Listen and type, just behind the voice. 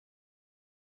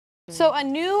So a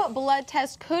new blood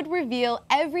test could reveal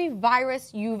every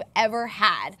virus you've ever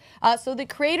had. So the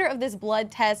creator of this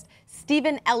blood test,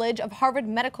 Stephen Elledge of Harvard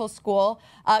Medical School,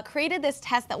 created this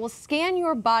test that will scan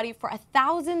your body for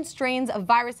 1,000 strains of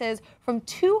viruses from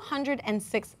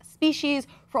 206 species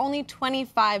for only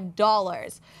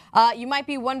 $25. You might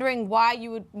be wondering why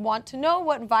you would want to know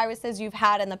what viruses you've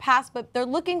had in the past, but they're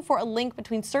looking for a link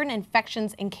between certain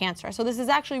infections and cancer. So this is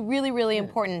actually really, really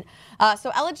important. So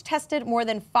Elledge tested more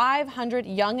than 500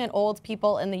 young and old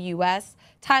people in the U.S.,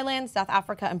 Thailand, South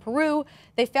Africa, and Peru.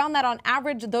 They found that on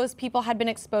average, those people had been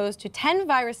exposed to 10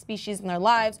 virus species in their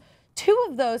lives. 2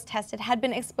 of those tested had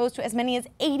been exposed to as many as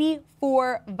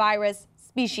 84 virus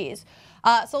species.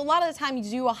 So a lot of the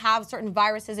times you will have certain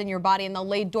viruses in your body and they'll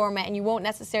lay dormant and you won't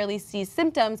necessarily see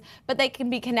symptoms, but they can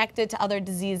be connected to other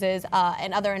diseases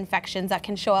and other infections that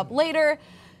can show up later.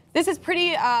 This is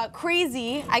pretty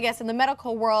crazy, I guess, in the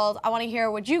medical world. I want to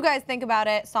hear what you guys think about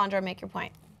it. Sandra, make your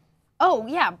point. Oh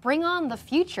yeah, bring on the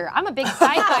future. I'm a big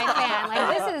sci-fi fan.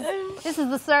 Like this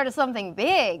is the start of something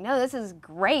big. No, this is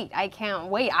great. I can't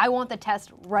wait. I want the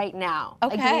test right now.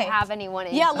 Okay. Like, do you have anyone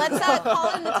in? Yeah, let's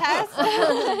call in the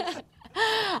test.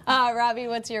 Robby,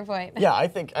 what's your point? Yeah, I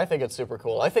think it's super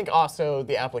cool. I think also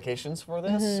the applications for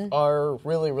this are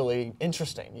really, really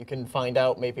interesting. You can find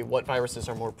out maybe what viruses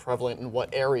are more prevalent in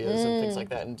what areas and things like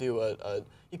that, and do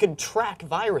you can track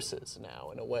viruses now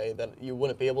in a way that you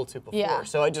wouldn't be able to before. Yeah.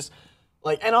 So I just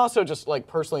and also just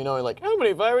personally knowing how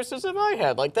many viruses have I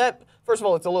had? Like that. First of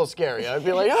all, it's a little scary. I'd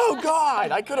be like, oh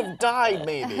God, I could have died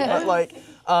maybe. But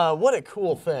what a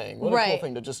cool thing. What a cool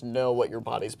thing to just know what your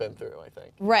body's been through, I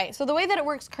think. Right. So the way that it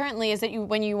works currently is that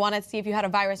when you want to see if you had a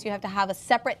virus, you have to have a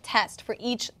separate test for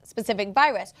each specific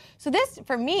virus. So this,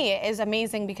 for me, is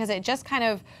amazing because it just kind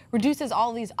of reduces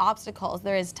all these obstacles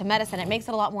there is to medicine. It makes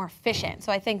it a lot more efficient.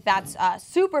 So I think that's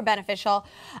super beneficial.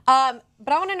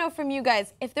 But I want to know from you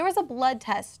guys, if there was a blood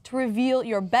test to reveal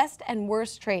your best and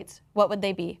worst traits, what would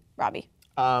they be, Robby?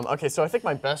 Okay, so I think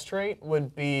my best trait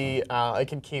would be I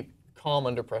can keep calm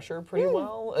under pressure pretty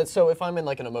well. So if I'm in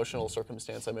an emotional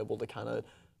circumstance, I'm able to kind of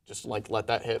just let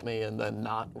that hit me and then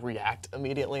not react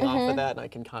immediately off of that, and I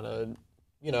can kind of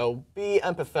be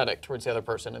empathetic towards the other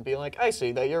person and be like, I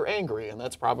see that you're angry, and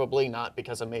that's probably not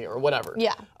because of me or whatever.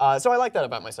 Yeah. So I like that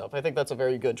about myself. I think that's a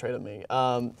very good trait of me.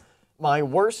 My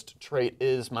worst trait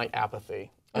is my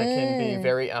apathy. I can be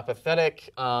very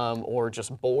apathetic or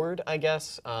just bored, I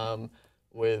guess. So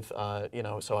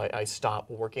I stop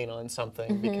working on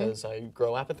something because I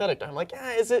grow apathetic. I'm like,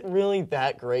 is it really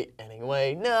that great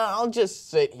anyway? No, I'll just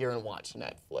sit here and watch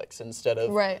Netflix instead of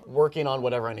working on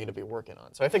whatever I need to be working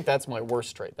on. So I think that's my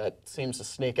worst trait. That seems to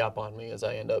sneak up on me as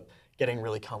I end up getting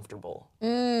really comfortable.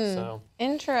 So.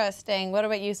 Interesting. What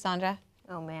about you, Sandra?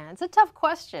 Oh man, it's a tough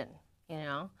question.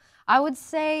 I would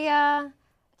say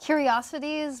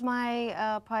curiosity is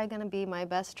probably going to be my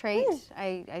best trait.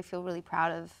 I feel really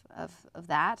proud of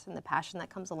that and the passion that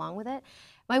comes along with it.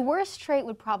 My worst trait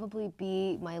would probably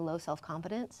be my low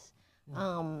self-confidence.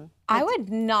 I would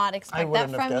not expect that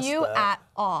from you at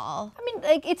all. I mean,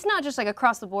 it's not just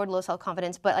across the board low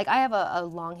self-confidence, but I have a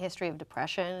long history of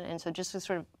depression, and so just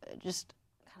kind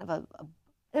of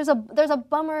there's a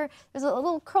bummer, there's a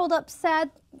little curled up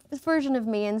sad version of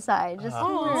me inside.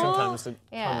 Sometimes it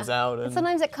comes out. And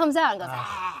sometimes it comes out and goes,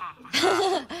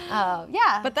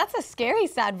 yeah. But that's a scary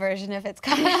sad version if it's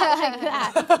coming out like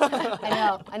that.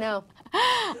 I know.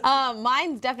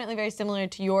 Mine's definitely very similar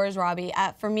to yours, Robby.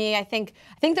 For me, I think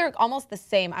they're almost the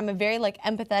same. I'm a very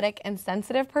empathetic and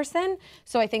sensitive person,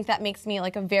 so I think that makes me a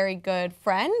very good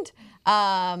friend.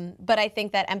 But I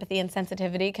think that empathy and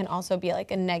sensitivity can also be a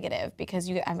negative because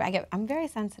I'm very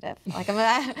sensitive.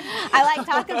 I like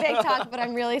talking big talk, but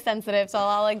I'm really sensitive, so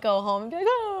I'll go home and be like,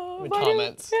 oh, with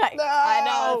comments. No, I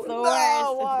know, it's the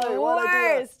worst. It's the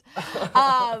worst.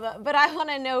 But I want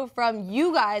to know from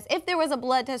you guys, if there was a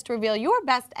blood test to reveal your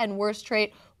best and worst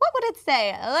trait, what would it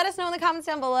say? Let us know in the comments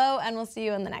down below, and we'll see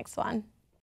you in the next one.